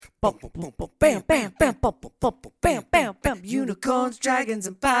Bam, bam, bam, bam, bam, bam, bam, bam. Unicorns, dragons,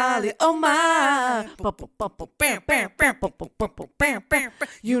 and Bali. Oh my. Bam, bam, bam, bam, bam, bam.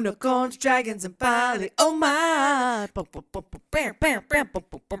 Unicorns, dragons, and Bali. Oh my. Bam, bam, bam,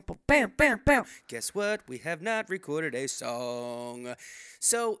 bam, bam, bam. Guess what? We have not recorded a song.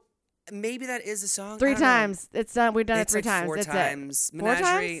 So maybe that is a song. Three I don't know. times. It's done. We've done It's it three like times. four It's times. it. Four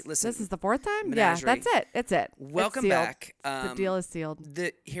Menagerie. times? Listen, This is the fourth time? Menagerie. Yeah, that's it. It's it. welcome it's sealed. back. The deal is sealed.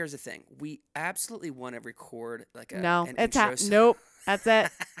 Here's the thing. We absolutely want to record like an It's intro song. nope. That's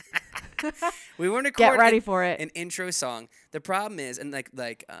it. We want to Get record ready for it. an intro song. The problem is, and I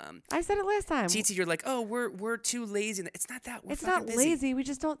said it last time. TT, you're like, oh, we're too lazy. It's not that. We're It's fucking not busy. lazy. We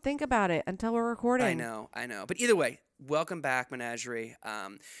just don't think about it until we're recording. I know. But either way, welcome back, Menagerie.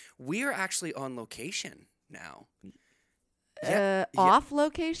 We are actually on location now. Off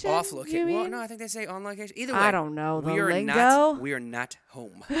location? Off You location. Well, mean? no, I think they say on location. Either way, I don't know the we are lingo. we are not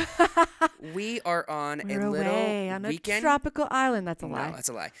home. We are on We're a little away on weekend. a tropical island. That's a lie. No, that's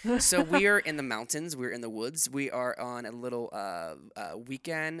a lie. So we are in the mountains. We're in the woods. We are on a little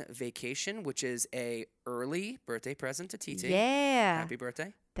weekend vacation, which is a early birthday present to TT. Yeah. Happy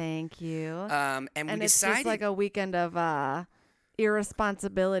birthday. Thank you. And we and it's decided, just like a weekend of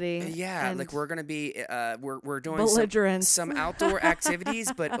irresponsibility. yeah, and like we're gonna be we're doing belligerence. some outdoor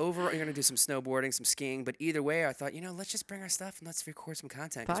activities, but overall you're gonna do some snowboarding, some skiing. But either way, I thought, let's just bring our stuff and let's record some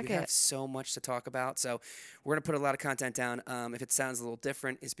content because Fuck we have it. so much to talk about. So we're gonna put a lot of content down. If it sounds a little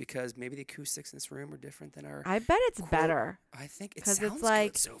different, it's because maybe the acoustics in this room are different than our. I bet it's better. I think it 'Cause sounds it's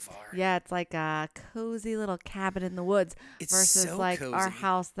like- good so far. Yeah, it's like a cozy little cabin in the woods It's versus so like our cozy.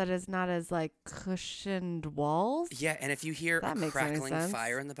 house that is not as like cushioned walls. Yeah, and if you hear That a makes any crackling sense.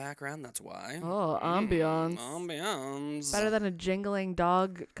 fire in the background, that's why. Oh, ambiance. Ambiance. Better than a jingling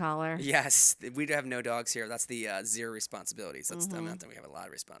dog collar. Yes, we have no dogs here. That's the zero responsibilities. That's Mm-hmm. not that we have a lot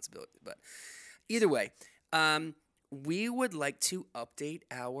of responsibility. But either way, we would like to update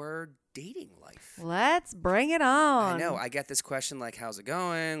our dating life. Let's bring it on. I know. I get this question like, how's it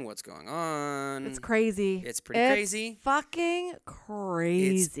going? What's going on? It's crazy. It's pretty crazy. Fucking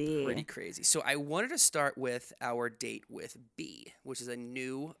crazy. It's pretty crazy. So I wanted to start with our date with B, which is a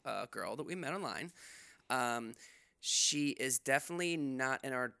new girl that we met online. She is definitely not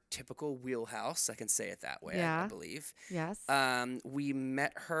in our typical wheelhouse. I can say it that way, I Yeah. believe. Yes. We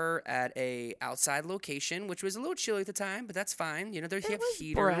met her at a outside location, which was a little chilly at the time, but that's fine. They it have was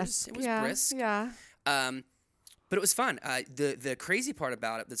heaters. brisk. It was yeah. brisk. Yeah. But it was fun. The crazy part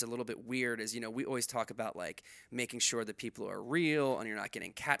about it that's a little bit weird is, we always talk about like making sure that people are real and you're not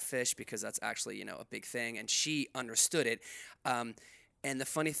getting catfish because that's actually, a big thing. And she understood it. And the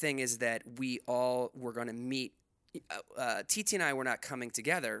funny thing is that we all were going to meet. TT and I were not coming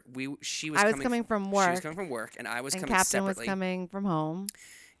together. She was I was coming from work. She was coming from work, and I was And coming Captain separately. was coming from home.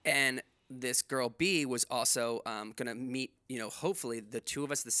 And this girl B was also going to meet, hopefully the two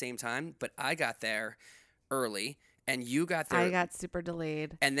of us at the same time. But I got there early, and you got there. I got super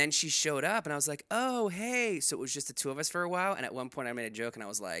delayed. And then she showed up, and I was like, oh, hey. So it was just the two of us for a while. And at one point, I made a joke, and I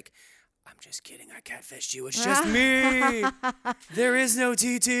was like, I'm just kidding. I catfished you. It's just me. There is no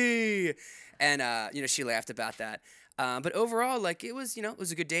TT. And, she laughed about that. But overall, it was, it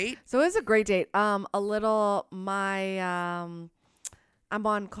was a good date. So it was a great date. I'm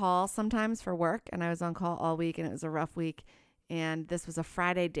on call sometimes for work, and I was on call all week, and it was a rough week. And this was a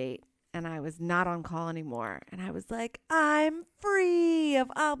Friday date, and I was not on call anymore. And I was like, I'm free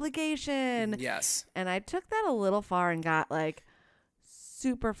of obligation. Yes. And I took that a little far and got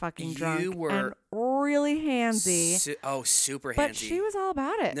super fucking drunk You were and really handsy. Super handsy. But she was all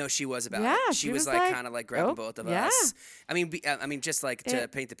about it. No, she was about Yeah, it. she was was like, kind of grabbing oh, both of yeah. us. I mean, just to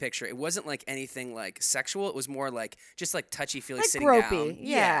paint the picture, it wasn't like anything sexual. It was more touchy feely, Like sitting gropey. down.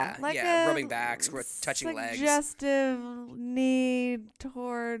 Yeah. Like a rubbing backs, touching legs. Suggestive need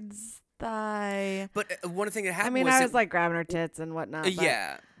towards thigh. But one thing that I happened mean, was I that- was grabbing her tits and whatnot. But,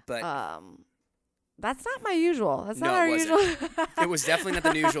 yeah, but that's not my usual. That's No, not our it wasn't. usual. it was definitely not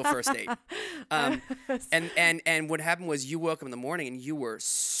the usual first date. And what happened was you woke up in the morning and you were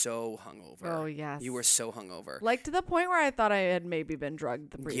so hungover. Oh, yes. You were so hungover. Like to the point where I thought I had maybe been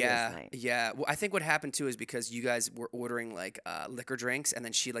drugged the previous night. Yeah. Well, I think what happened too is because you guys were ordering liquor drinks, and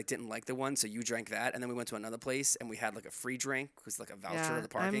then she didn't like the one, so you drank that, and then we went to another place and we had a free drink, it was a voucher Yeah, of the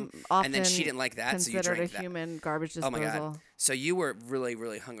parking, I'm and then she often didn't like that, so you considered drank a that. human garbage Oh disposal. my god! So you were really,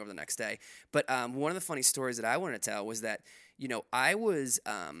 really hungover the next day. But one of the funny stories that I wanted to tell was that I was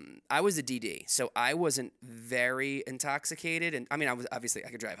a DD, so I wasn't very intoxicated, and I mean I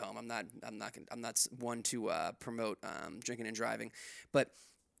could drive home. I'm not one to promote drinking and driving, but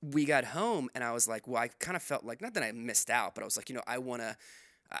we got home and I was like, well, I kind of felt like, not that I missed out, but I was like, I want to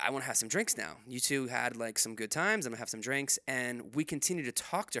I want to have some drinks now. You two had like some good times. I'm gonna have some drinks. And we continued to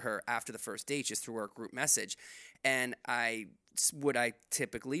talk to her after the first date just through our group message. And what I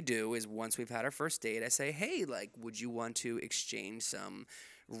typically do is once we've had our first date, I say, hey, like, would you want to exchange some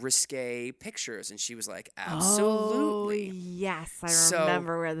risque pictures? And she was like, absolutely. Oh, yes. I So-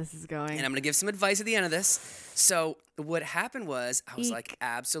 remember where this is going. And I'm going to give some advice at the end of this. So what happened was I was Eek. like,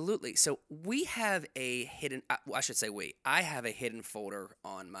 absolutely. So we have a hidden, I should say I have a hidden folder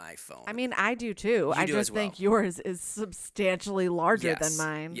on my phone. I mean, I do too. I do just as well. think yours is substantially larger than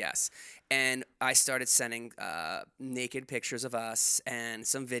mine. Yes. And I started sending naked pictures of us and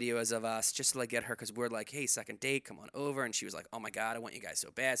some videos of us just to like get her, because we're like, hey, second date, come on over. And she was like, oh my God, I want you guys so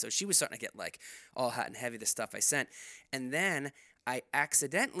bad. So she was starting to get like all hot and heavy, the stuff I sent. And then I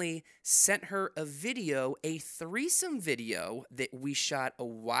accidentally sent her a video, a threesome video that we shot a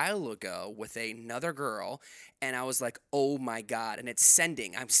while ago with another girl. And I was like, oh my God. And it's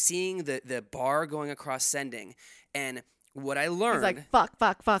sending. I'm seeing the bar going across sending. And what I learned. It's like, fuck. No.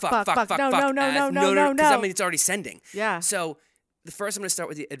 Because I mean, it's already sending. Yeah. So the first, I'm going to start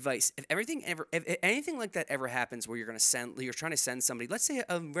with the advice. If anything like that ever happens where you're trying to send somebody, let's say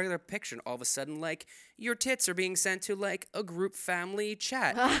a regular picture, and all of a sudden, like, your tits are being sent to like a group family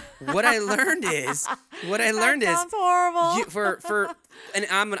chat. What I learned is Sounds horrible. and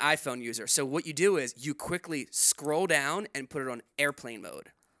I'm an iPhone user. So what you do is you quickly scroll down and put it on airplane mode.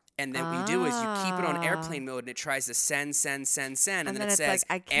 And then what you do is you keep it on airplane mode, and it tries to send. And then it it's says,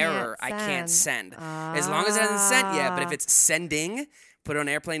 like, error, I can't send. As long as it hasn't sent yet, but if it's sending, put it on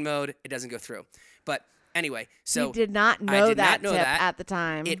airplane mode, it doesn't go through. But anyway, so you did not I know did that not know tip that. at the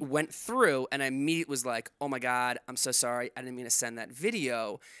time. It went through, and I immediately was like, oh my God, I'm so sorry. I didn't mean to send that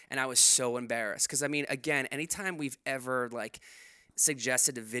video. And I was so embarrassed. Because, I mean, again, anytime we've ever, like,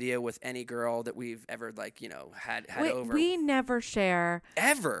 suggested a video with any girl that we've ever, like, you know, had over. We never share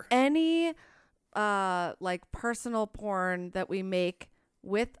Ever. any like personal porn that we make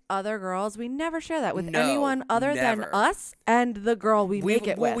with other girls. We never share that with No, anyone other than never. us and the girl we make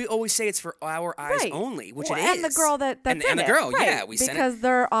it with. We always say it's for our eyes Right. only, which Well, it is. and the girl that's and in the it. girl, Right, yeah, we sent it. because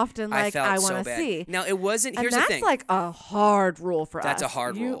they're often like, felt I so want to bad. see. Now it wasn't. And Here's that's the thing. like a hard rule for us. That's a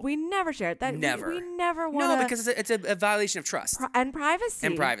hard rule. We never share it. That Never. We never want to. No, because it's a violation of trust. And privacy.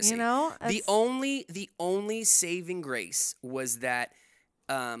 And privacy. You know? The It's- only saving grace was that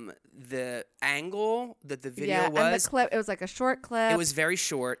the angle that the video and was. the clip, it was like a short clip. It was very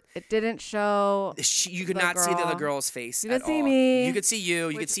short. It didn't show. You could the not see the other girl. girl's face. You could at see all. me. You could see you.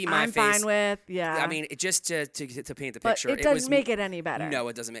 You could which see my I'm face. fine with. Yeah. I mean, just to paint the but picture, it doesn't was make it any better. No,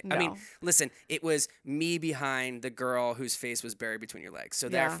 it doesn't make. I mean, No. listen, it was me behind the girl whose face was buried between your legs, so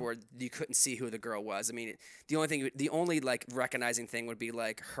Yeah. therefore you couldn't see who the girl was. I mean, the only like recognizing thing would be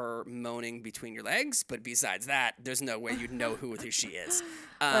like her moaning between your legs, but besides that, there's no way you'd know who she is.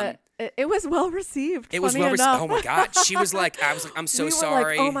 But it was well received. It was funny well received. enough. Oh my God, she was like, I'm so We were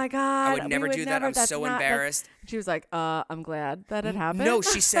sorry. Like, oh my God, I would never do that. I'm that's so not- embarrassed. She was like, I'm glad that it happened. No,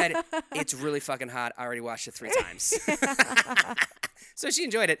 she said it's really fucking hot. I already watched it 3 times. So she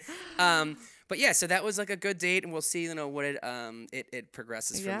enjoyed it. But yeah, so that was like a good date, and we'll see, you know, what it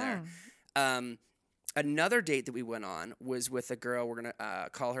progresses from there. Another date that we went on was with a girl. We're gonna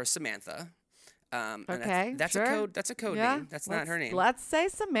call her Samantha. And Okay, that's sure. a code. That's a code Yeah, name. That's not her name. Let's say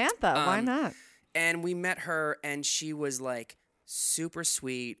Samantha. Why not? And we met her, and she was like super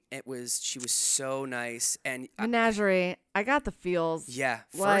sweet. She was so nice, and Menagerie. I got the feels. yeah,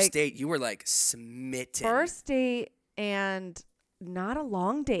 first Like, date, you were like smitten. First date and not a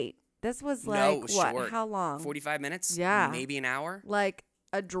long date. This was No, like it was what? short. How long? 45 minutes. Yeah. maybe an hour. Like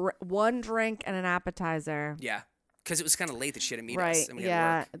one drink and an appetizer. Yeah, because it was kind of late that she had to meet Right. us. And we had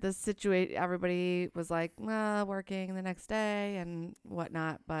Yeah. to work. The situation. Everybody was like, working the next day and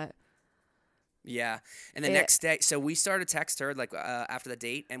whatnot. But Yeah, and the next day, so we started to text her like after the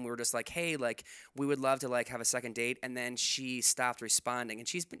date, and we were just like, "Hey, like we would love to like have a second date." And then she stopped responding, and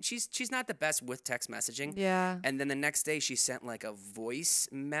she's not the best with text messaging. yeah. And then the next day, she sent like a voice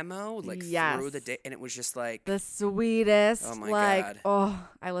memo like Yes. through the day, and it was just like, The sweetest. Oh my like, God. oh,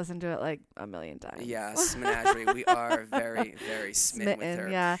 I listened to it like a million times. yes, Menagerie. We are very, very smitten with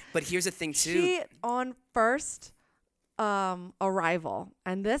her. Yeah. But here's the thing too. She on first arrival,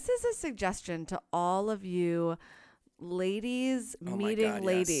 and this is a suggestion to all of you ladies Oh my meeting God, yes.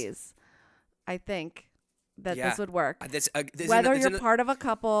 ladies. I think that Yeah. this would work. This Whether is you're part of a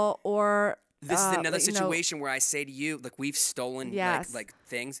couple or This is another you know, situation where I say to you, like we've stolen Yes. like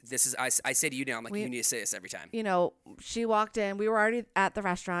things. This is I say to you now, I'm like, you need to say this every time. you know, she walked in. We were already at the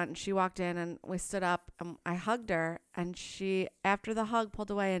restaurant, and she walked in, and we stood up. And I hugged her, and she, after the hug, pulled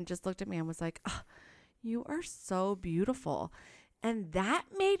away and just looked at me and was like, "Oh, you are so beautiful." And that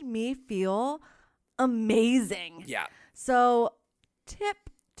made me feel amazing. Yeah. So, tip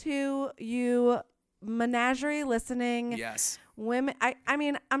to you menagerie listening Yes. women. I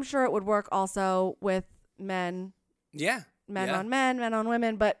mean, I'm sure it would work also with men Yeah. Yeah. men on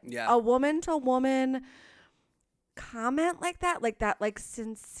women, but Yeah. a woman to woman comment like that, like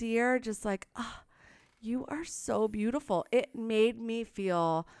sincere, just like, oh, you are so beautiful. It made me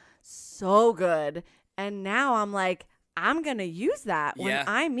feel so good. And now I'm like, I'm going to use that when Yeah.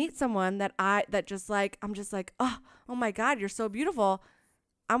 I meet someone that just like, I'm just like, oh my God, you're so beautiful.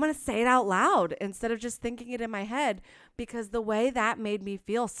 I'm going to say it out loud instead of just thinking it in my head, because the way that made me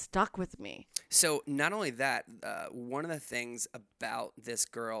feel stuck with me. So not only that, one of the things about this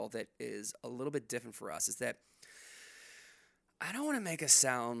girl that is a little bit different for us is that I don't want to make us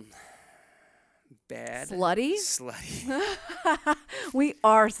sound bad. Slutty? Slutty. We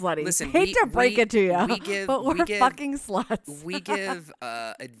are slutty. Listen, Hate to break it to you, but we're fucking sluts. We give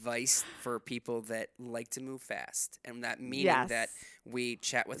advice for people that like to move fast, and that meaning Yes. that we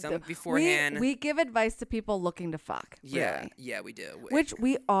chat with them beforehand. We give advice to people looking to fuck. yeah, really. yeah, we do. Which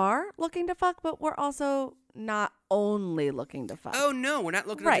we are looking to fuck, but we're also not only looking to fuck. Oh no, we're not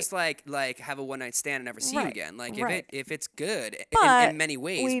looking Right. to just like have a one night stand and never see you Right, again. Like right. if it's good But in many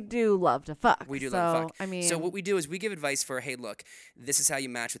ways, we do love to fuck. we do so, love to fuck. I mean, so what we do is we give advice for, hey, look, this is how you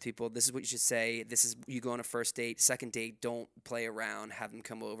match with people. This is what you should say. This is you go on a first date, second date. Don't play around. Have them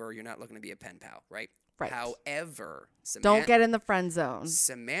come over. You're not looking to be a pen pal, right? Right. However, don't get in the friend zone.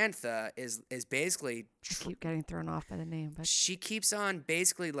 Samantha is basically I keep getting thrown off by the name, but she keeps on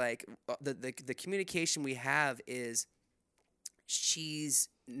basically like the communication we have is she's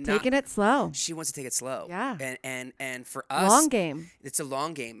not taking it slow. she wants to take it slow. Yeah. And for us, Long game. it's a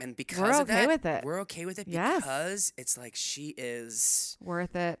long game, and because We're of okay that, with it. we're okay with it Yes. because it's like she's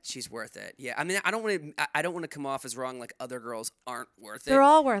Worth it. worth it. Yeah, I mean, I don't want to come off as wrong like other girls aren't worth it. They're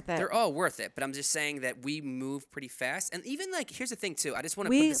all worth it. They're all worth it, but I'm just saying that we move pretty fast, and even like here's the thing too. I just want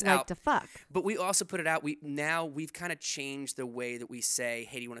to put we this like out. to fuck. But we also put it out. We've kind of changed the way that we say,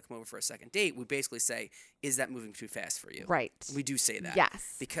 "Hey, do you want to come over for a second date?" We basically say, "Is that moving too fast for you?" Right. We do say that.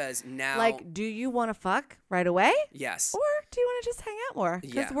 Yes. Because now, Like, do you want to fuck right away? yes, Or do you want to just hang out more?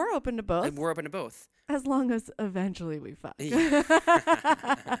 Because Yeah. we're open to both. and we're open to both. As long as eventually we fuck.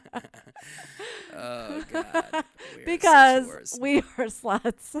 Oh God. We are Because such whores. we are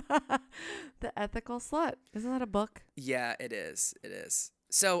sluts. The Ethical Slut. Isn't that a book? Yeah, it is. It is.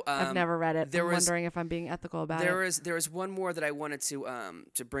 So I've never read it. there I'm was- wondering if I'm being ethical about there it. was one more that I wanted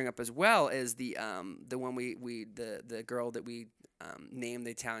to bring up as well, is the one the girl that we named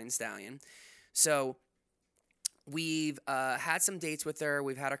the Italian Stallion. So we've had some dates with her.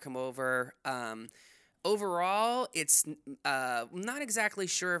 We've had her come over. Overall, it's not exactly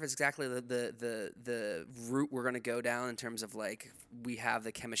sure if it's exactly the route we're going to go down in terms of like we have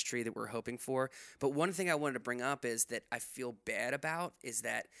the chemistry that we're hoping for. But one thing I wanted to bring up is that I feel bad about is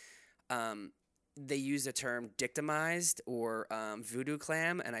that they use the term dictamized or voodoo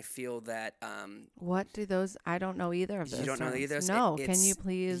clam, and I feel that What do those? I don't know either of those. you don't know terms. either. No. Can It's- you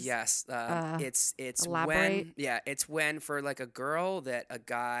please? Yes, it's elaborate? it's when for like a girl that a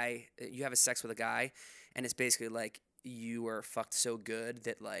guy you have a sex with a guy, and it's basically like you are fucked so good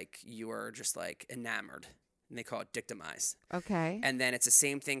that like you are just like enamored, and they call it dictamized. Okay. And then it's the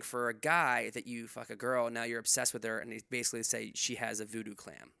same thing for a guy that you fuck a girl, and now you're obsessed with her, and they basically say she has a voodoo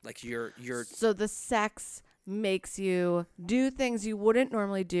clam. Like you're So the sex makes you do things you wouldn't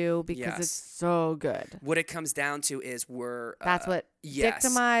normally do because Yes. it's so good. what it comes down to is we're That's what yes.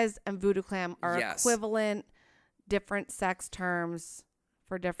 dictamized and voodoo clam are Yes. equivalent, different sex terms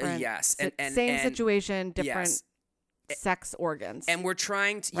for different. yes, same situation, different yes. sex organs. And we're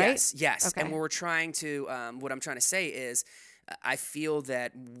trying to Right? yes. Okay. And what we're trying to what I'm trying to say is I feel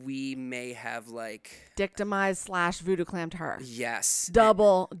that we may have like dictamized / voodoo clammed her. yes.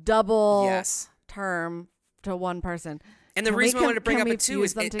 Double Yes. term to one person. And the Can we reason I wanted to bring can up we it too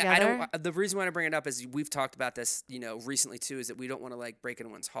fuse is them I together? don't. The reason why I bring it up is we've talked about this, recently too. Is that we don't want to like break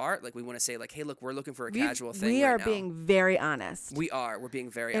anyone's heart. Like we want to say like, hey, look, we're looking for a casual thing. We right are now. being very honest. We're being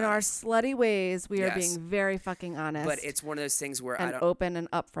very In our honest. slutty ways, we are Yes. being very fucking honest. But it's one of those things where I and don't. open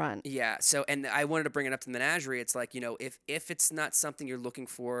and upfront. Yeah. So, and I wanted to bring it up to the menagerie. It's like, if it's not something you're looking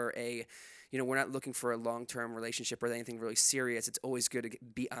for we're not looking for a long-term relationship or anything really serious. It's always good to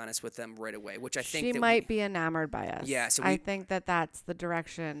be honest with them right away, which I think She that might be enamored by us. Yeah, so I we- think that that's the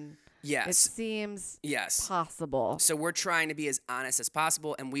direction It Yes. seems Yes. possible. So we're trying to be as honest as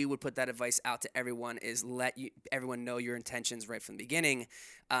possible, and we would put that advice out to everyone: is let everyone know your intentions right from the beginning,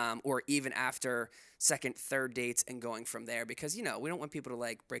 or even after second, third dates, and going from there. Because we don't want people to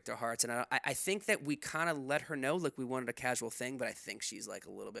like break their hearts. And I think that we kind of let her know like we wanted a casual thing, but I think she's like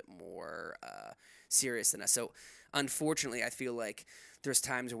a little bit more serious than us. So unfortunately, I feel like there's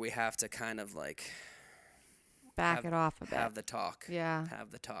times where we have to kind of like Back it off a bit. have the talk. Yeah.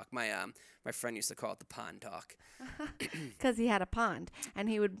 Have the talk. My friend used to call it the pond talk. Because he had a pond, and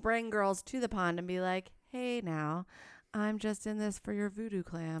he would bring girls to the pond and be like, "Hey, now, I'm just in this for your voodoo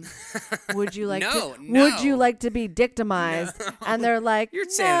clam. Would you like No, to? no. Would you like to be victimized?" No. And they're like, You're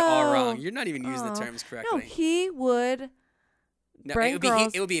saying it all wrong. "No." You're not even using the Oh. terms No, correctly. he would. No, bring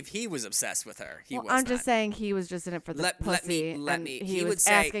girls- it would be if he was obsessed with her. He Well, was I'm not. just saying he was just in it for the Let pussy. me- and he he would was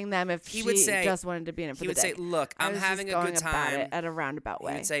say- asking them if he she would say- just wanted to be in it for He the would day. say, "Look, I I'm was having just a going good about time." it at a roundabout He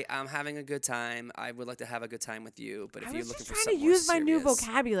way. would say, "I'm having a good time. I would like to have a good time with you, but if I you're was looking just for trying something to more use my new serious-"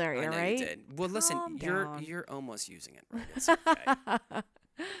 vocabulary, I all know right? you did. Well, listen, Calm you're down. almost using it right. It's okay.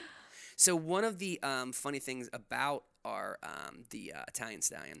 So one of the funny things about our the Italian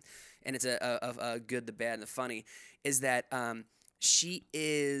stallion, and it's a good, the bad, and the funny, is that she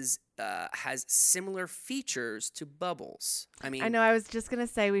has similar features to Bubbles. I mean, I know. I was just gonna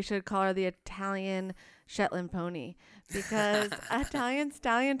say we should call her the Italian Shetland pony because Italian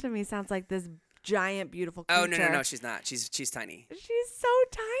stallion to me sounds like this giant, beautiful Oh creature. no, she's not. She's tiny. She's so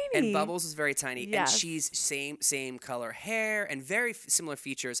tiny. And Bubbles is very tiny, Yes. and she's same color hair and very similar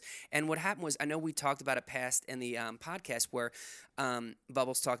features. And what happened was, I know we talked about it past in the podcast where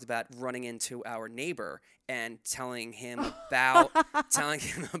Bubbles talked about running into our neighbor and telling him about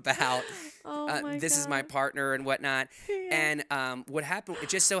Oh my this is my God. partner and whatnot. Yeah. And what happened? It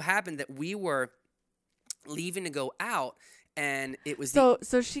just so happened that we were leaving to go out, and it was So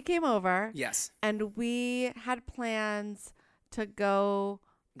she came over, yes. and we had plans to go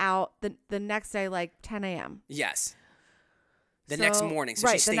out the next day, like 10 a.m. Yes. The next So- morning. So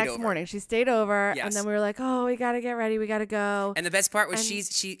right, she stayed the next over. morning. She stayed over, and Yes. then we were like, "Oh, we gotta get ready. We gotta go." And the best part was And-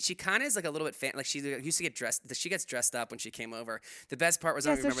 she kind of is like a little bit fan. Like she used to get dressed. She gets dressed up when she came over. The best part was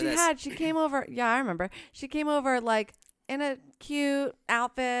I Yeah, don't so remember this. she came over. Yeah, I remember. She came over like in a cute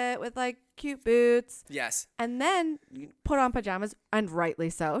outfit with like cute boots, Yes. and then put on pajamas, and rightly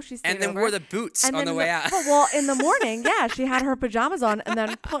so. She stayed And then over. wore the boots And on then the in way out. Well, in the morning, yeah, she had her pajamas on, and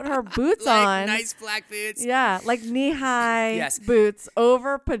then put her boots like on. nice black boots. Yeah, like knee-high Yes. boots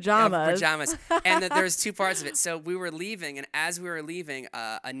over Yeah, pajamas. pajamas. And there's two parts of it. So we were leaving, and as we were leaving,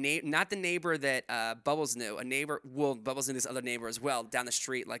 not the neighbor that Bubbles knew, Bubbles knew this other neighbor as well down the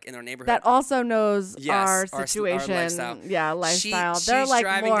street, like in our neighborhood. That also knows Yes, our our situation. lifestyle. Yeah, lifestyle. She's They're like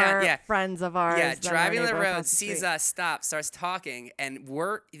driving more down- yeah. friends of ours. yeah, than our driving on the neighbor road, across the sees street. us, stops, starts talking, and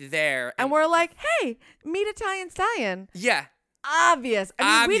we're there. And we're like, "Hey, meet Italian Stallion." yeah. Obvious.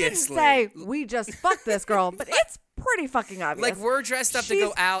 I mean, we didn't Obviously. say we just fucked this girl, but it's pretty fucking obvious. Like we're dressed up to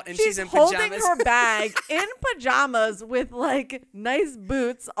go out, and she's in holding pajamas. her bag in pajamas with like nice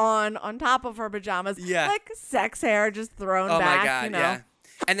boots on top of her pajamas. Yeah. Like sex hair just thrown Oh back. my god, you know. yeah.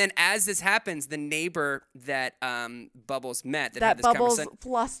 And then as this happens, the neighbor that Bubbles met had That this Bubbles conversation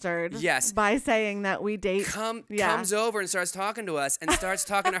flustered. Yes. By saying that we date. Yeah. comes over and starts talking to us and starts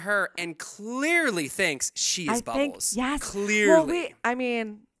talking to her and clearly thinks she is I think Bubbles. yes. Clearly.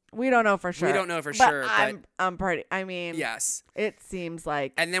 Well, we don't know for sure. don't know for sure, but- I'm pretty. I mean, Yes. It seems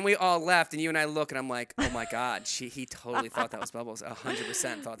like. And then we all left, and you and I look, and I'm like, oh my god, he totally thought that was Bubbles.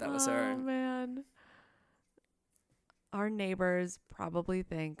 100% thought that was her. Oh man. Our neighbors probably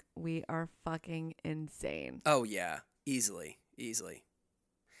think we are fucking insane. Oh yeah, easily.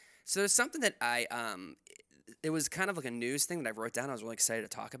 So there's something that it was kind of like a news thing that I wrote down. I was really excited to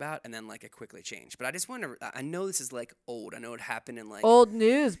talk about, and then like it quickly changed. But I just want to. I know this is like old. I know it happened in like Old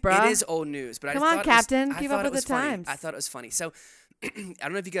news, bruh. It is old news, but Come I on, thought Captain, I keep thought up it with was the funny. times. I thought it was funny. So I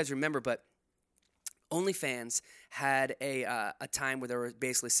don't know if you guys remember, but OnlyFans had a time where they were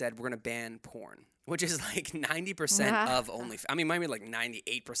basically said we're going to ban porn, which is like 90% of OnlyFans. I mean, maybe like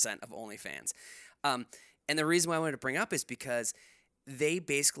 98% of OnlyFans. And the reason why I wanted to bring up is because they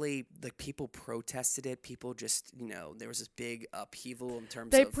basically, like, people protested it. People just, there was this big upheaval in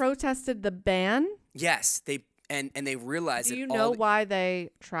terms They of protested the ban. yes, they and they realized Do that you all know the- why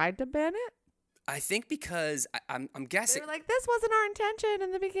they tried to ban it? I think because I'm They guessing. were like, "This wasn't our intention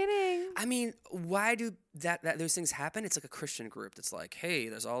in the beginning." I mean, why do that those things happen? It's like a Christian group that's like, hey,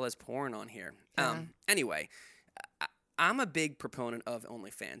 there's all this porn on here. Yeah. Anyway, I'm a big proponent of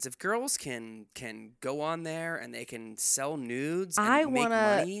OnlyFans. If girls can go on there and they can sell nudes and I make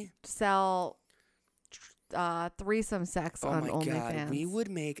wanna money. sell threesome sex Oh on my OnlyFans. God, we would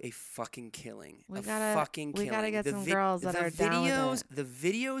make a fucking killing. We a gotta- fucking we killing. gotta get The some girls that the are down with videos, it. The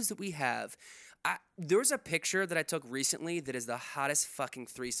videos that we have. There's a picture that I took recently that is the hottest fucking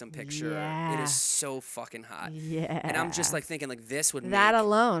threesome picture. It Yeah. is so fucking hot. Yeah. And I'm just like thinking like this would that make,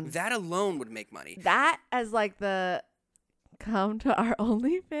 alone. That alone would make money. That as like the come to our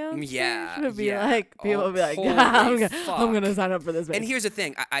OnlyFans. Yeah, page would be yeah. like people Oh, would be like, holy I'm fuck. gonna sign up for this. And Bitch. here's the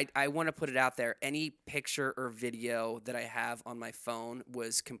thing, I want to put it out there. Any picture or video that I have on my phone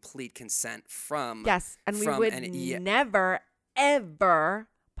was complete consent from. Yes, and we from would yeah. never ever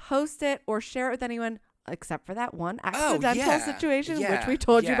post it or share it with anyone except for that one accidental situation, which we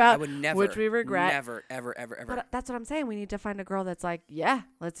told you about, I would never, which we regret. Never, ever, ever, ever. But that's what I'm saying. We need to find a girl that's like, yeah,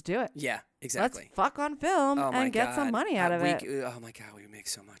 let's do it. Yeah, exactly. Let's fuck on film Oh my and get some God. money out of it. Oh my God, we make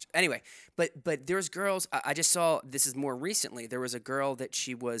so much. Anyway, but there's girls. I just saw this is more recently. There was a girl that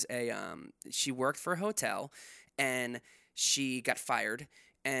she was she worked for a hotel, and she got fired.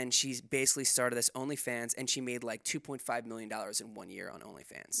 And she's basically started this OnlyFans, and she made like $2.5 million in 1 year on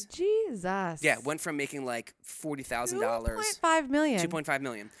OnlyFans. Jesus. Yeah, went from making like $40,000. $2.5 million. $2.5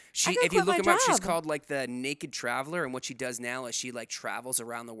 million. I could If you quit look my her up, she's job. called like the Naked Traveler, and what she does now is she like travels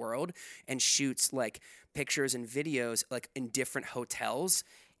around the world and shoots like pictures and videos like in different hotels.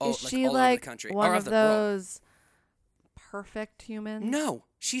 Is she all over like the country one or of the world. those perfect humans? No,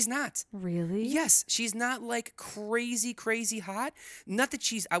 she's not. Really? Yes, she's not like crazy hot. Not that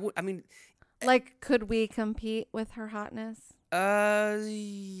she's. I mean, Like, could we compete with her hotness?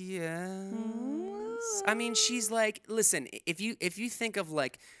 yes. I mean, she's like, listen, if you think of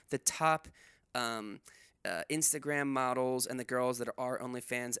like the top Instagram models and the girls that are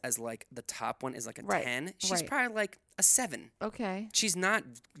OnlyFans as like the top one is like a Right, 10, she's right. probably like a 7. Okay. She's not.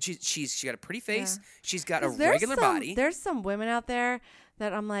 She got a pretty face. Yeah. She's got a 'Cause there's regular body. There's some women out there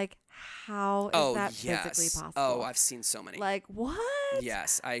that I'm like, how is that physically possible? Oh, I've seen so many. Like, what?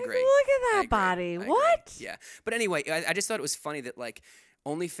 Yes, I Like, agree. Look I at that agree. body. I agree. What? Yeah. But anyway, I just thought it was funny that like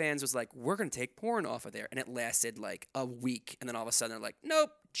OnlyFans was like, we're going to take porn off of there. And it lasted like a week. And then all of a sudden they're like,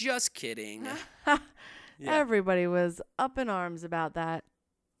 nope, just kidding. Yeah. Everybody was up in arms about that.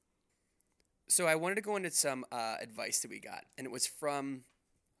 So I wanted to go into some advice that we got. And it was from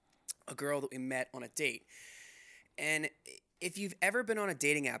a girl that we met on a date. And if you've ever been on a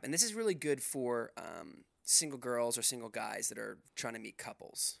dating app, and this is really good for single girls or single guys that are trying to meet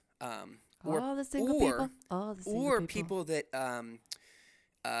couples. All the single people. All the single Or people. that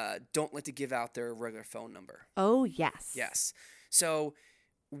don't like to give out their regular phone number. Oh, yes. Yes. So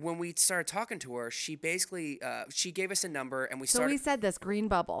when we started talking to her, she basically she gave us a number, and we So started. we said this green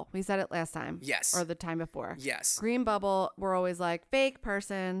bubble. We said it last time. Yes. Or the time before. Yes. Green bubble. We're always like fake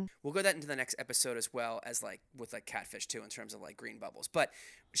person. We'll go that into the next episode as well as like with like catfish too in terms of like green bubbles. But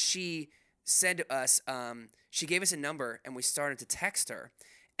she said to us, she gave us a number, and we started to text her,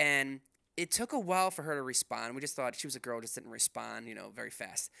 and it took a while for her to respond. We just thought she was a girl, just didn't respond, very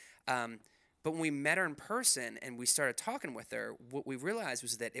fast. But when we met her in person and we started talking with her, what we realized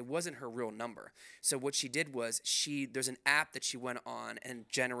was that it wasn't her real number. So what she did was there's an app that she went on and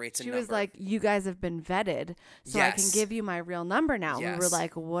generates a number. She was like, you guys have been vetted, so I can Yes. give you my real number now. We were Yes.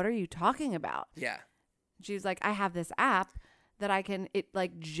 like, what are you talking about? yeah. She was like, I have this app that it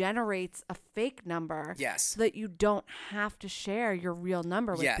like generates a fake number Yes. so that you don't have to share your real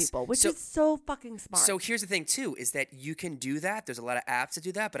number with Yes. people, which So- is so fucking smart. So here's the thing too, is that you can do that. There's a lot of apps that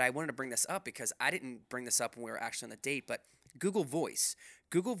do that, but I wanted to bring this up because I didn't bring this up when we were actually on the date, but Google Voice.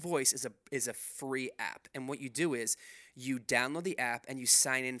 Google Voice is a free app. And what you do is you download the app and you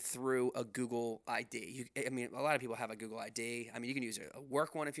sign in through a Google ID. A lot of people have a Google ID. I mean, you can use a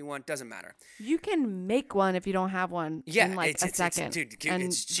work one if you want, doesn't matter. you can make one if you don't have one Yeah, in like a second and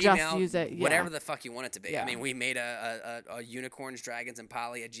it's just Gmail, use it. Yeah. whatever the fuck you want it to be. Yeah. I mean, we made a unicorns, dragons, and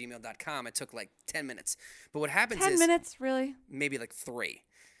poly at gmail.com. It took like 10 minutes. But what happens 10 is minutes, really? maybe like 3,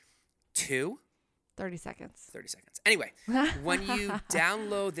 2, 30 seconds. 30 seconds. Anyway, when you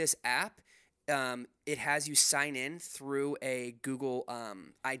download this app, it has you sign in through a Google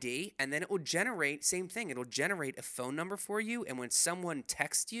ID, and then it will generate, same thing, it'll generate a phone number for you, and when someone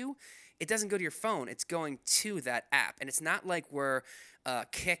texts you, it doesn't go to your phone, it's going to that app. And it's not like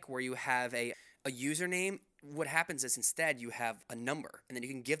Kik where you have a username. What happens is instead you have a number, and then you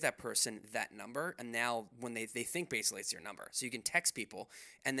can give that person that number, and now when they think basically it's your number. So you can text people,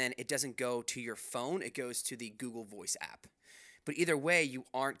 and then it doesn't go to your phone, it goes to the Google Voice app. But either way, you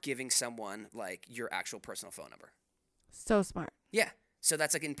aren't giving someone like your actual personal phone number. So smart. Yeah. So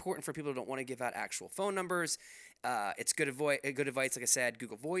that's like important for people who don't want to give out actual phone numbers. It's good advice, like I said,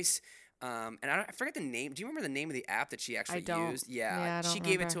 Google Voice. And I forget the name. Do you remember the name of the app that she actually used? Yeah, I don't she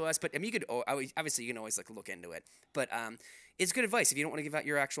gave it remember. to us. But I mean, you could obviously you can always like look into it. But it's good advice if you don't want to give out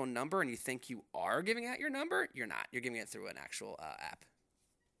your actual number and you think you are giving out your number. You're not. You're giving it through an actual app.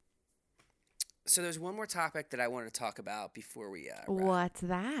 So there's one more topic that I wanted to talk about before we What's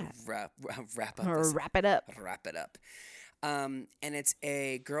that? wrap up. Wrap it up. Wrap it up. And it's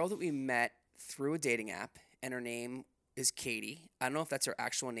a girl that we met through a dating app, and her name is Katie. I don't know if that's her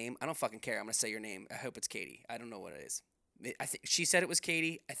actual name. I don't fucking care. I'm gonna say your name. I hope it's Katie. I don't know what it is. I think she said it was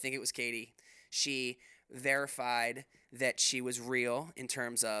Katie. I think it was Katie. She verified that she was real in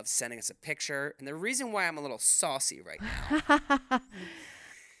terms of sending us a picture. And the reason why I'm a little saucy right now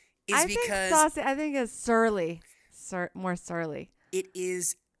is because I think it's surly. More surly. it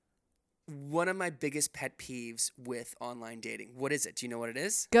is one of my biggest pet peeves with online dating. What is it? Do you know what it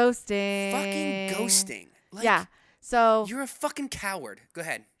is? Ghosting. Fucking ghosting. Like, Yeah. So you're a fucking coward. Go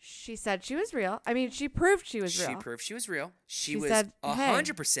ahead. she said she was real. I mean, she proved she was real. She proved she was real. She She was said, hey.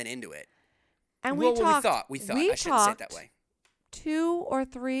 100% into it. And Well, we talked. we thought. I shouldn't say it that talked way. 2 or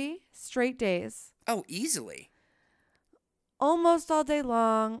 3 straight days, Oh, easily. almost all day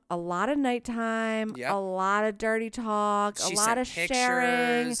long. A lot of nighttime. Yep. A lot of dirty talk. She a lot sent of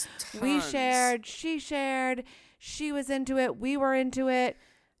sharing. pictures, We tons. shared. She shared. She was into it. We were into it.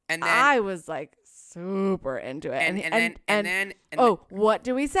 And then, I was like super into it. and then oh, what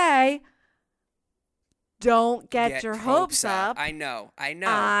do we say? Don't get your hopes up. I know. I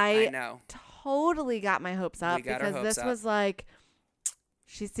know. Totally got my hopes up We got our because hopes this up. was like,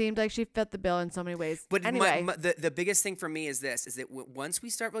 she seemed like she fit the bill in so many ways. But anyway, the biggest thing for me is this: is that once we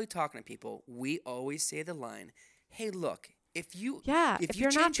start really talking to people, we always say the line, "Hey, look, if you if you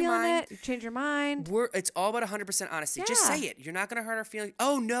you're not change your feeling mind, it, you change your mind. it's all about 100% honesty. Just Yeah. say it. You're not gonna hurt our feelings.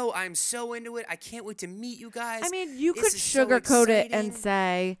 Oh no, I'm so into it. I can't wait to meet you guys. I mean, you This could is so sugarcoat it and exciting."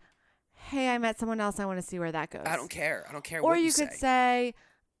 say, "Hey, I met someone else. I want to see where that goes." I don't care. I don't care Or what you could say,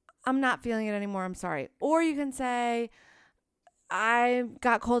 "I'm not feeling it anymore. I'm sorry." Or you can say, "I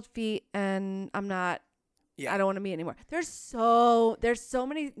got cold feet and I'm not. Yeah. I don't want to meet anymore." There's so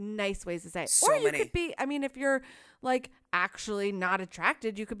many nice ways to say it. So or you many. could be, I mean, if you're like actually not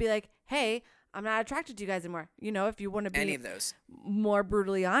attracted, you could be like, "Hey, I'm not attracted to you guys anymore." You know, if you want to be Any of those. more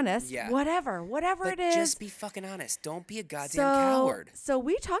brutally honest, Yeah. whatever But it is. just be fucking honest. Don't be a goddamn coward. So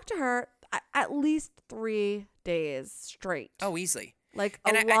we talked to her at least 3 days straight. Oh, easily. Like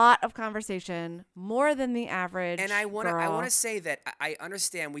And a lot of conversation, more than the average. And I want girl. to say that I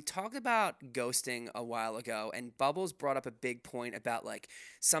understand. We talked about ghosting a while ago, and Bubbles brought up a big point about like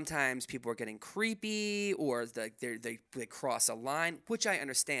sometimes people are getting creepy or they cross a line, which I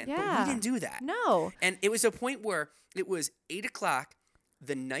understand. But Yeah. we didn't do that. No. And it was a point where it was 8:00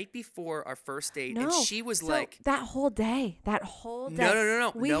 the night before our first date, No. and she was So like, that whole day.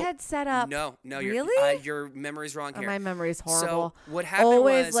 No. We had set up. No, Really? your memory's wrong here. My memory's horrible. So what happened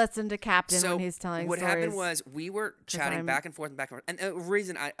Always was, listen to Captain so when he's telling what stories. happened was we were chatting I'm- back and forth, and the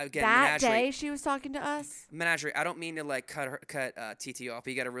reason again that menagerie. day she was talking to us. Menagerie. I don't mean to like cut TT off, but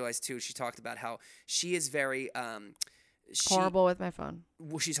you got to realize too. She talked about how she is very Horrible with my phone.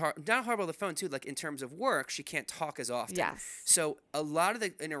 Well, she's not horrible on the phone too. Like in terms of work, she can't talk as often. Yes. So a lot of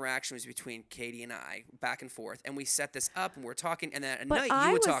the interaction was between Katie and I, back and forth, and we set this up and we're talking, and then at But night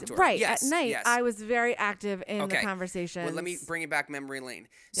you would talk to her. right Yes, at night. yes. I was very active in the Okay. conversation. Well, let me bring it back memory lane.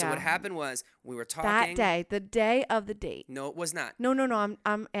 So what Yeah. happened was we were talking that day, the day of the date. No, it was not. No.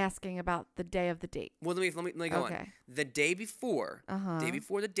 I'm asking about the day of the date. Well, let me go on. Okay. The day before, Uh-huh. day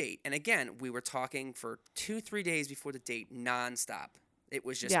before the date, and again, we were talking for 2-3 days before the date, nonstop. It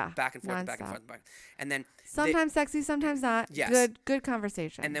was just Yeah, back and forth, back and nonstop. forth, back. And then Sometimes sexy, sometimes not. Yes. Good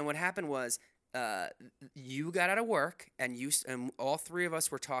conversation. And then what happened was, you got out of work, and and all three of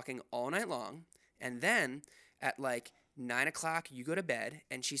us were talking all night long. And then at like 9 o'clock, you go to bed,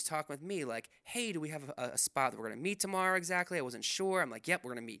 and she's talking with me like, "Hey, do we have a spot that we're gonna meet tomorrow?" Exactly. I wasn't sure. I'm like, "Yep,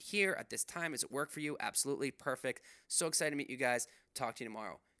 we're gonna meet here at this time. Does it work for you?" Absolutely, perfect. So excited to meet you guys. Talk to you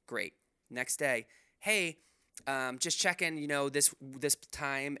tomorrow. Great. Next day, hey, just checking. This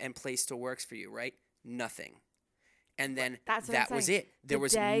time and place still works for you, right? Nothing. And then That's what that I'm was saying. it. There The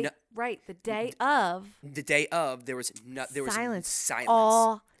was day, no, the day of the day of there was silence. silence.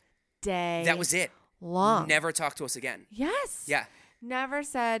 All day. That was it. long. Never talk to us again. Yes. Yeah. Never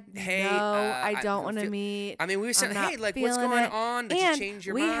said, Hey, no, I I don't want to feel- meet. I mean, we were saying, I'm "Hey, not like, what's feeling going it." on? Did And you change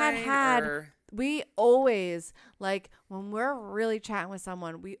your we mind?" had we always, like, when we're really chatting with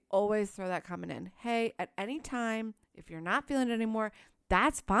someone, we always throw that comment in. Hey, at any time, if you're not feeling it anymore,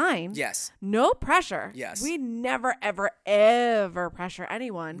 that's fine. Yes. No pressure. Yes. We never, ever, ever pressure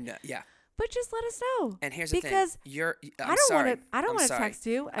anyone. No, yeah. But just let us know. And here's the because thing. I don't want to text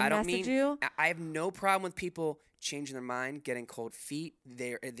you and message you. I have no problem with people changing their mind, getting cold feet.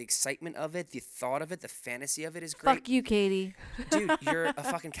 The excitement of it, the thought of it, the fantasy of it is great. Fuck you, Katie. Dude, you're a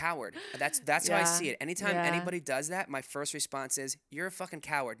fucking coward. That's how I Yeah. see it. Anytime Yeah. anybody does that, my first response is, you're a fucking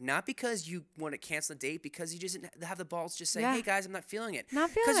coward. Not because you want to cancel a date, because you just didn't have the balls to just say, Yeah. hey guys, I'm not feeling it.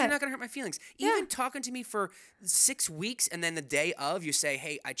 Not feeling Because you're it. not going to hurt my feelings. Yeah. Even talking to me for 6 weeks and then the day of you say,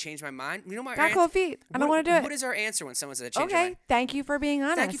 hey, I changed my mind. You know my Got cold feet. I don't want to do it. What is our answer when someone says I changed my Okay. mind? Thank you for being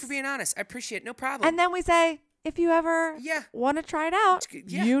honest. Thank you for being honest. I appreciate it. No problem. And then we say, if you ever Yeah. want to try it out,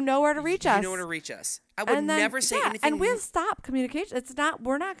 Yeah. you know where to reach us. You know where to reach us. I would And then- never say anything. And we'll stop communication.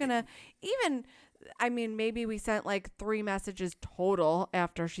 We're not going to even, I mean, maybe we sent like 3 messages total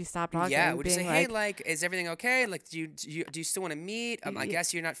after she stopped talking. Yeah, we just say, being hey, like, is everything okay? Like, do you still want to meet? I Yeah.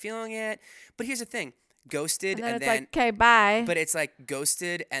 guess you're not feeling it. But here's the thing: ghosted, and then and it's then, like, okay, bye. but it's like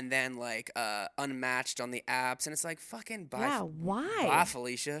ghosted, and then like unmatched on the apps, and it's like fucking bye. Yeah, why? Bye,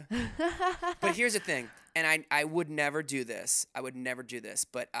 Felicia. But here's the thing, and I would never do this. I would never do this.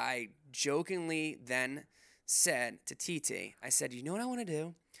 But I jokingly then said to TT, I said, you know what I want to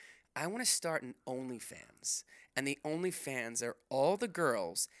do? I want to start an OnlyFans. And the OnlyFans are all the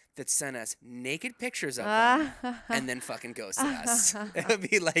girls that sent us naked pictures of them and then fucking ghosted us. It would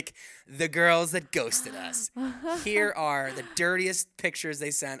be like the girls that ghosted us. Here are the dirtiest pictures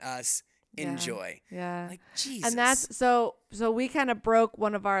they sent us. Enjoy. Yeah. Like, Jesus. And that's so we kind of broke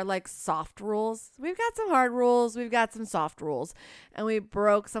one of our like soft rules. We've got some hard rules, we've got some soft rules. And we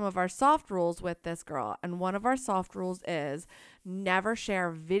broke some of our soft rules with this girl. And one of our soft rules is never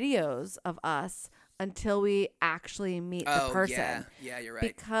share videos of us until we actually meet the person. Yeah, you're right.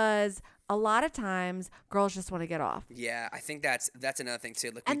 Because a lot of times girls just want to get off. Yeah, I think that's another thing too.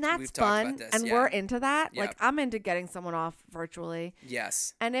 Like, And we've that's talked fun. about this. And yeah. we're into that. Yeah. Like I'm into getting someone off virtually.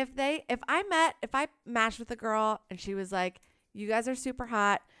 Yes. And if I matched with a girl and she was like, you guys are super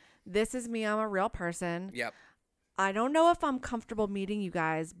hot. This is me. I'm a real person. Yep. I don't know if I'm comfortable meeting you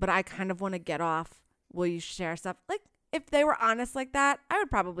guys, but I kind of want to get off. Will you share stuff? Like if they were honest like that, I would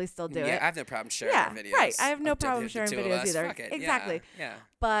probably still do Yeah, it. I have no problem sharing Yeah, videos. right. I have no of the- problem the sharing two of videos us. either. Fuck it. Exactly. Yeah.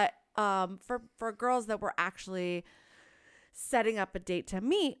 But for girls that were actually setting up a date to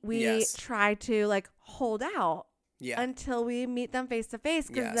meet, we Yes. try to like hold out Yeah. until we meet them face to face,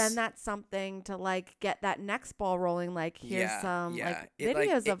 because Yes. then that's something to like get that next ball rolling. Like here's some like It,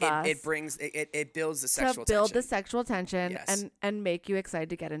 videos of us It brings it builds the to sexual build tension. the sexual tension Yes. and make you excited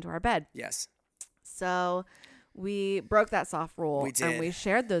to get into our bed. Yes. So we broke that soft rule We and did. we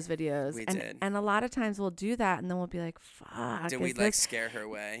shared those videos. We and, did. and a lot of times we'll do that and then we'll be like, fuck. Did is we like this- scare her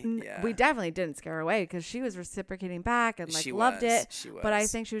away? N- Yeah. We definitely didn't scare her away because she was reciprocating back and like She loved was. it. She was. But I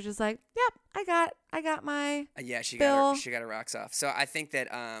think she was just like, yep, I got my. Yeah, she Bill. got her rocks off. So I think that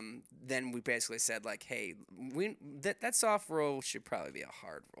then we basically said like, hey, that soft rule should probably be a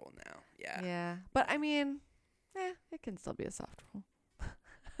hard rule now. Yeah. Yeah. But I mean, it can still be a soft rule.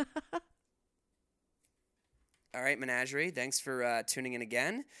 All right, Menagerie. Thanks for tuning in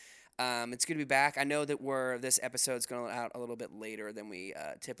again. It's good to be back. I know that this episode's going out a little bit later than we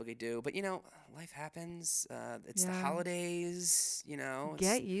typically do, but life happens. It's the Yeah. holidays.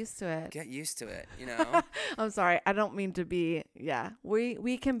 Get used to it. Get used to it. I'm sorry. I don't mean to be. Yeah.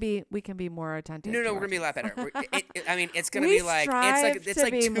 We can be more attentive. No, to we're gonna be a lot better. It's gonna We be like strive it's to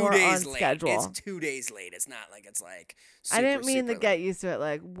like be 2 more days on late. schedule. It's 2 days late. It's not like it's like. I didn't mean to super get late. used to it.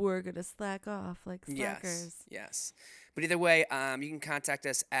 Like we're gonna slack off like slackers. Yes. But either way, you can contact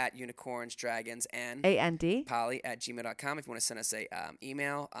us at Unicorns, Dragons, and AND. Polly@gmail.com if you want to send us a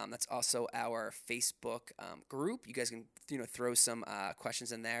email. That's also our Facebook group. You guys can throw some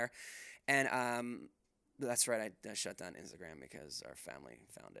questions in there, and that's right. I shut down Instagram because our family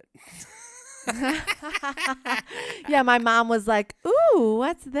found it. Yeah, my mom was like, "Ooh,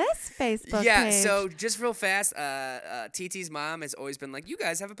 what's this Facebook page?" So just real fast, TT's mom has always been like, "You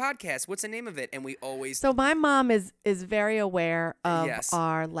guys have a podcast. What's the name of it?" And we always So my mom is very aware of Yes.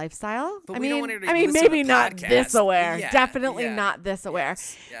 our lifestyle. But I we mean, don't want her to I mean, listen to maybe the not this podcast. aware. Yeah, Definitely yeah. not this aware.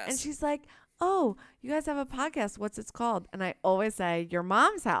 Yes. And she's like, "Oh, you guys have a podcast. What's it called?" And I always say, "Your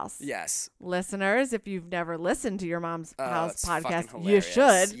Mom's House." Yes. Listeners, if you've never listened to Your Mom's House It's podcast, fucking you hilarious.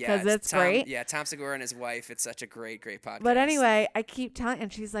 should Yeah, because it's Tom, great. Yeah, Tom Segura and his wife. It's such a great podcast. But anyway, I keep telling,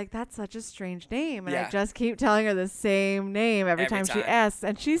 and she's like, "That's such a strange name," and I Yeah. just keep telling her the same name every Every time she time. asks,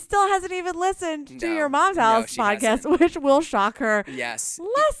 and she still hasn't even listened to No. Your Mom's No, House she podcast, hasn't. which will shock her Yes.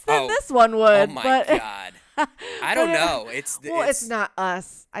 less than Oh. this one Oh would. my but God. I don't know. It's not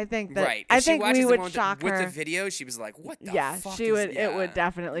us. I think that. Right. I If she think watches we the would one shock with her. the video, she was like, "What the Yeah, fuck?" she would. It would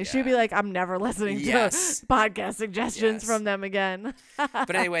definitely. She'd be Yeah. like, "I'm never listening Yes. to podcast suggestions Yes. from them again."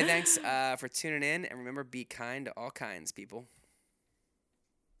 But anyway, thanks for tuning in, and remember, be kind to all kinds, people.